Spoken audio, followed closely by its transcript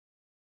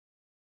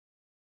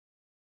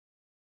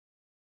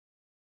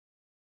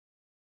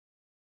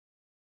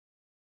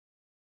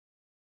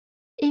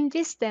In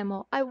this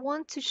demo, I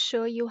want to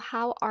show you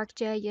how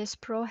ArcGIS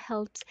Pro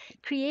helps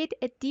create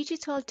a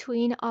digital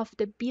twin of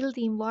the built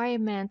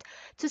environment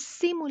to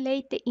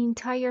simulate the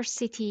entire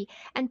city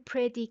and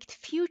predict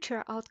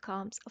future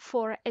outcomes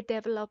for a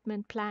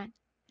development plan.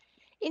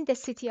 In the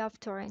city of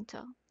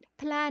Toronto,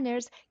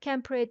 planners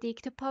can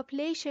predict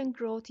population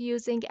growth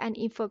using an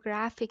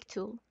infographic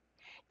tool.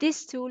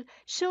 This tool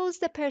shows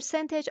the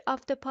percentage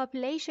of the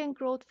population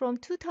growth from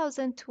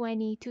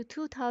 2020 to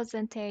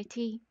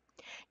 2030.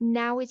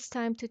 Now it's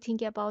time to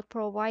think about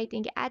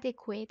providing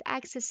adequate,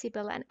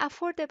 accessible, and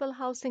affordable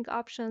housing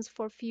options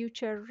for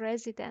future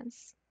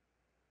residents.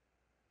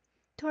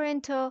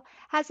 Toronto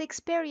has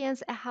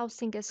experienced a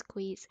housing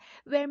squeeze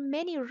where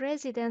many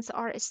residents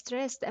are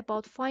stressed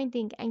about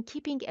finding and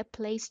keeping a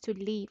place to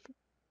live.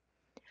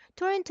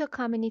 Toronto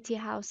Community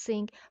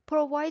Housing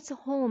provides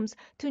homes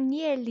to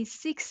nearly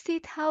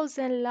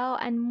 60,000 low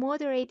and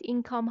moderate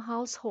income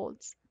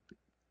households.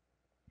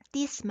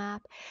 This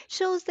map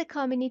shows the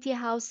community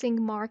housing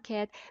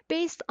market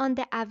based on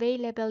the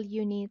available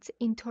units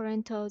in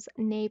Toronto's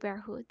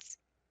neighborhoods.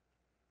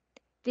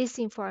 This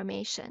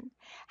information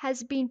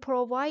has been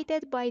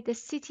provided by the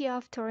City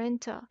of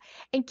Toronto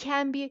and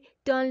can be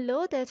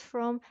downloaded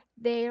from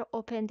their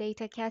Open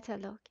Data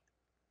Catalog.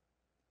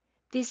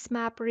 This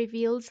map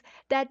reveals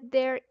that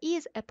there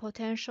is a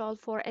potential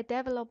for a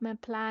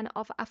development plan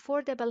of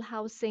affordable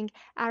housing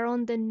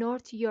around the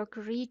North York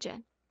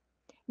region.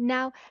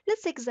 Now,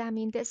 let's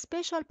examine the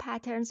special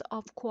patterns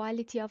of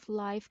quality of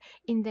life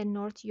in the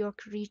North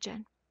York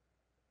region.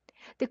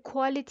 The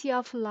quality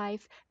of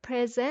life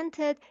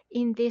presented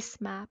in this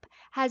map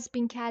has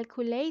been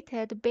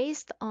calculated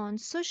based on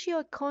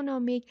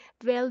socioeconomic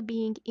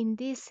well-being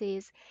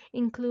indices,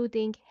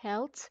 including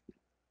health,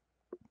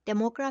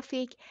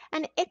 demographic,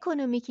 and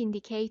economic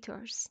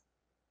indicators.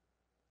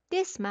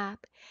 This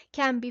map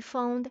can be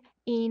found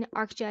in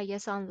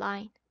ArcGIS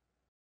Online.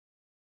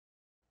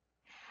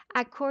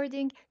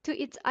 According to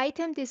its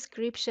item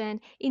description,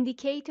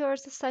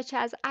 indicators such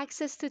as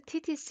access to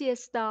TTC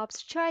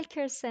stops,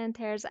 childcare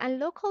centers, and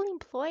local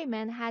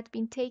employment had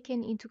been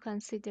taken into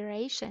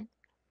consideration.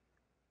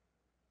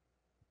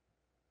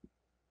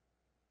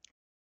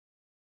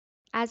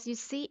 As you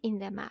see in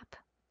the map,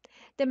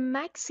 the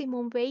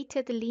maximum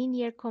weighted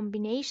linear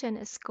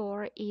combination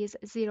score is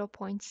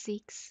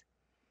 0.6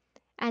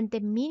 and the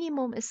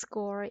minimum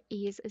score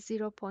is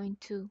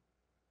 0.2.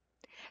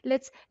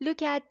 Let's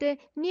look at the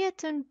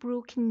Newton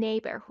Brook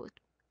neighborhood.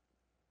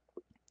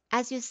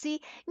 As you see,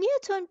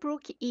 Newton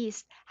Brook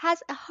East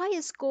has a high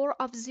score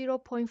of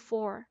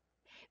 0.4,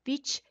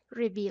 which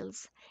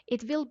reveals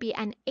it will be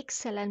an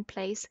excellent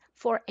place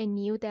for a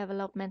new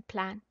development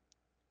plan.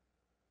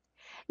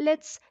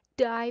 Let's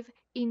dive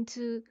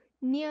into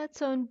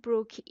Newton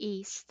Brook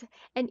East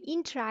and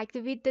interact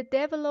with the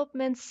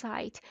development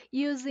site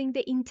using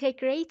the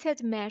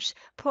integrated mesh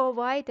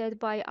provided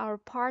by our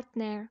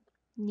partner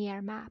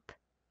Nearmap.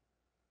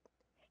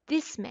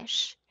 This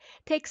mesh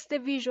takes the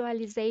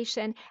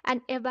visualization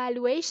and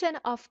evaluation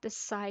of the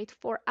site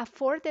for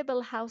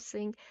affordable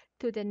housing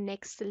to the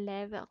next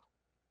level.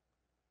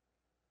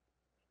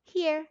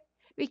 Here,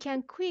 we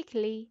can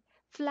quickly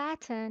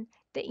flatten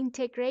the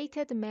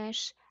integrated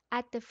mesh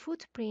at the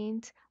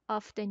footprint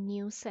of the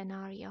new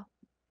scenario.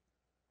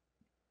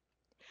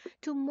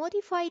 To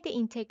modify the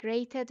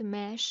integrated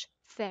mesh,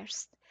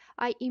 first,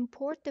 I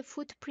import the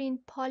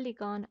footprint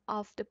polygon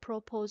of the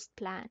proposed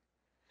plan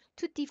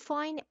to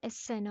define a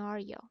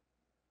scenario,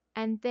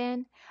 and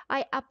then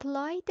I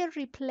apply the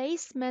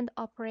replacement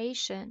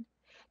operation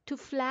to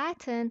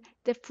flatten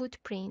the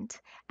footprint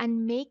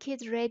and make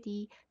it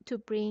ready to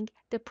bring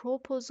the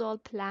proposal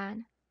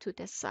plan to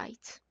the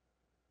site.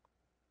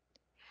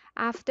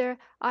 After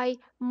I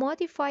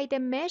modify the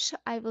mesh,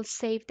 I will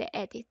save the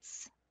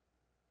edits.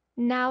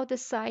 Now the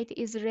site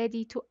is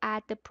ready to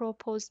add the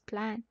proposed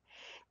plan.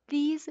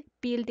 These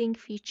building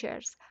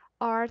features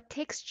are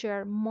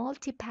texture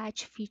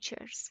multi-patch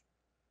features.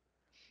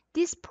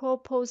 This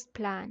proposed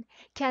plan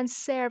can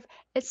serve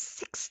a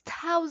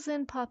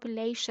 6,000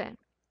 population,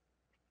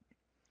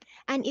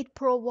 and it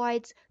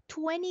provides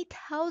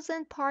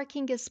 20,000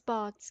 parking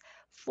spots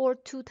for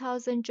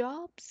 2,000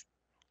 jobs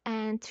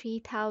and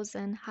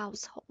 3,000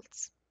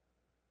 households.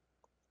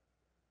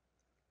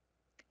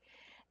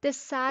 The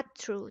sad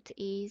truth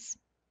is,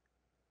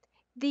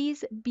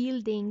 these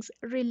buildings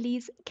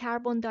release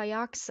carbon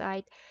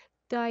dioxide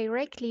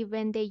directly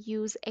when they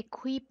use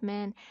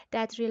equipment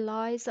that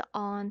relies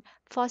on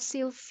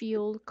fossil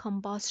fuel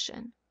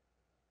combustion.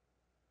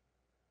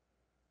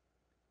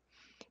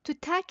 To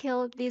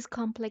tackle these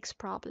complex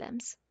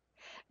problems,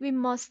 we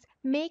must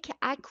make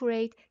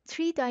accurate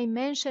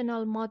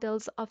three-dimensional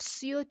models of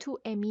CO2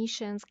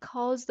 emissions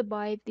caused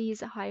by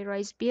these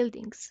high-rise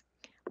buildings.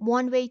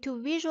 One way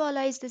to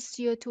visualize the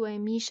CO2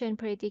 emission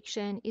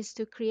prediction is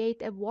to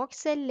create a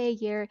voxel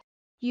layer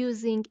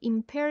using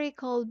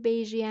empirical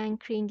Bayesian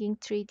Kriging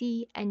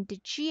 3D and the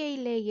GA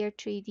Layer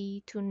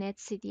 3D to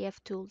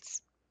NetCDF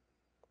tools.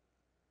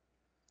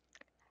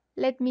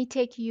 Let me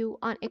take you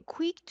on a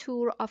quick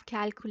tour of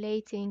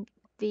calculating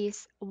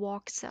this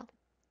voxel.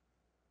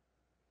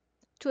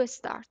 To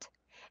start,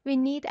 we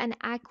need an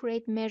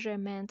accurate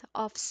measurement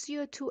of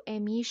CO2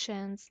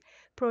 emissions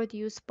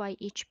produced by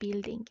each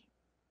building.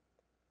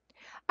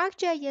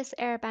 ArcGIS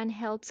Urban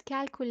helps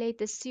calculate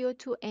the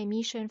CO2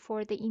 emission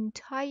for the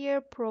entire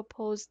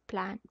proposed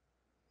plan.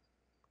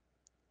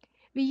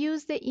 We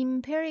use the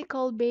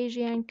empirical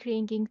Bayesian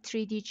Kriging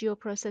 3D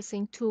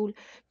geoprocessing tool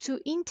to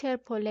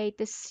interpolate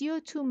the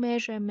CO2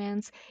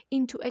 measurements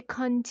into a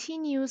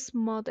continuous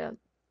model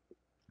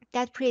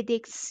that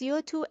predicts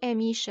CO2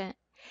 emission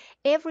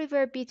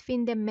everywhere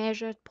between the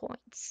measured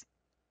points.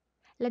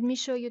 Let me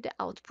show you the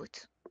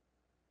output.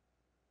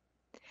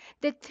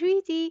 The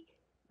 3D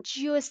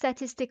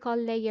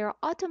geostatistical layer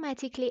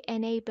automatically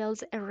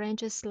enables a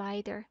range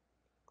slider.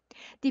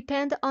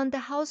 Depend on the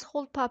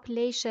household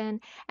population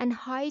and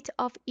height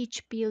of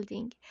each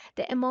building.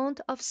 The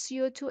amount of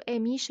CO2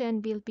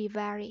 emission will be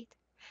varied.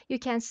 You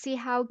can see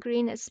how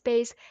green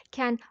space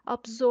can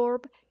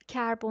absorb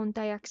carbon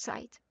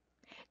dioxide.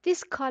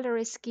 This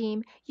color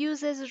scheme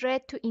uses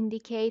red to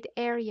indicate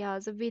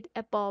areas with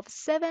above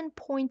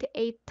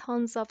 7.8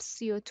 tons of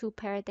CO2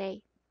 per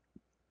day.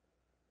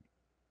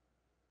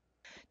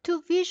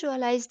 To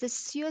visualize the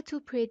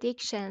CO2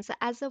 predictions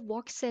as a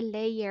voxel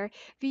layer,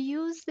 we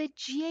use the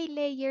GA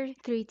Layer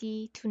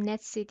 3D to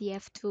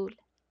NetCDF tool.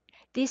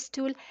 This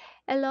tool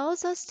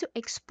allows us to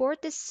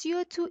export the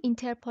CO2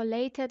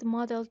 interpolated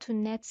model to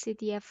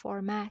NetCDF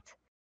format.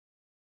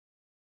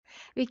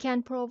 We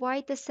can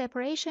provide the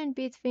separation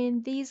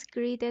between these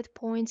gridded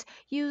points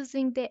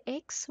using the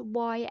X,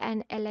 Y,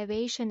 and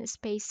elevation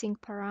spacing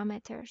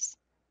parameters.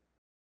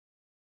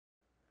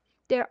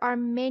 There are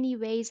many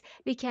ways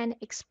we can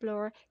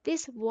explore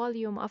this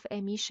volume of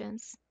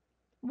emissions.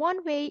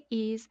 One way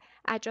is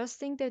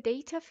adjusting the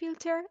data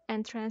filter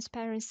and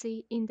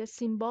transparency in the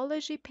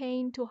symbology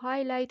pane to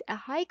highlight a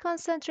high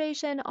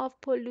concentration of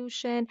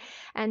pollution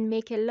and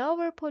make a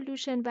lower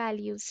pollution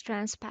values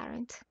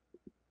transparent.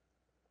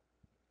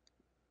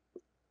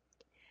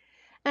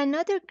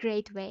 Another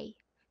great way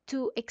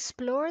to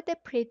explore the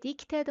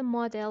predicted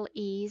model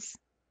is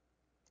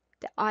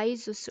the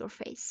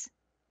isosurface,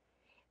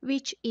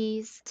 which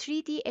is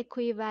 3D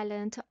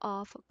equivalent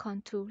of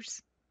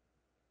contours.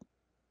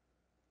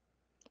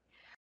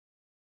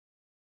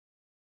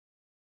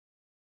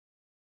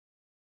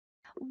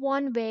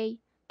 One way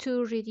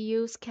to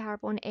reduce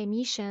carbon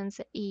emissions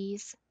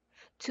is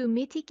to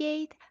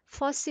mitigate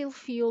fossil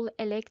fuel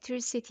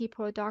electricity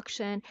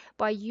production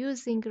by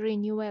using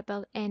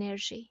renewable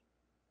energy.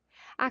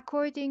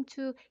 According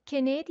to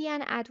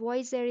Canadian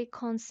Advisory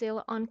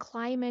Council on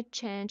Climate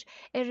Change,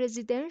 a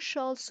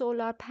residential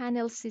solar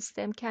panel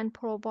system can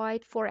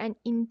provide for an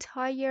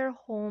entire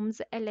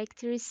home's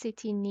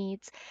electricity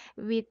needs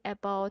with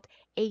about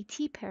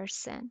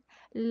 80%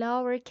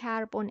 lower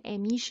carbon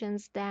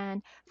emissions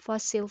than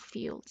fossil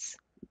fuels.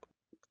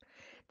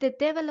 The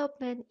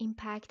development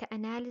impact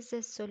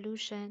analysis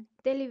solution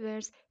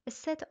delivers a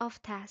set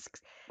of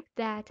tasks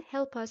that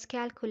help us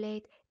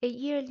calculate a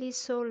yearly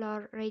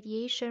solar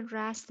radiation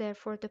raster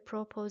for the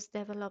proposed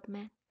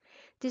development.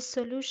 This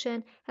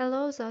solution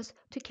allows us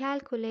to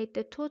calculate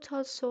the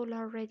total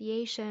solar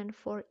radiation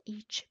for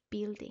each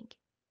building.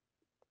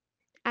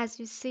 As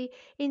you see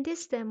in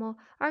this demo,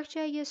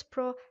 ArcGIS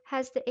Pro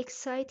has the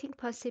exciting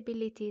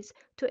possibilities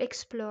to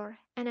explore,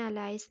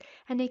 analyze,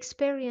 and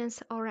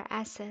experience our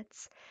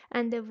assets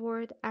and the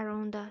world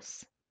around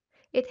us.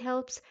 It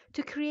helps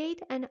to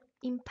create an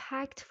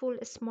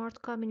impactful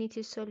smart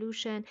community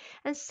solution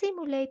and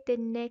simulate the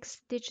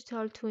next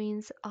digital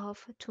twins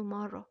of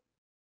tomorrow.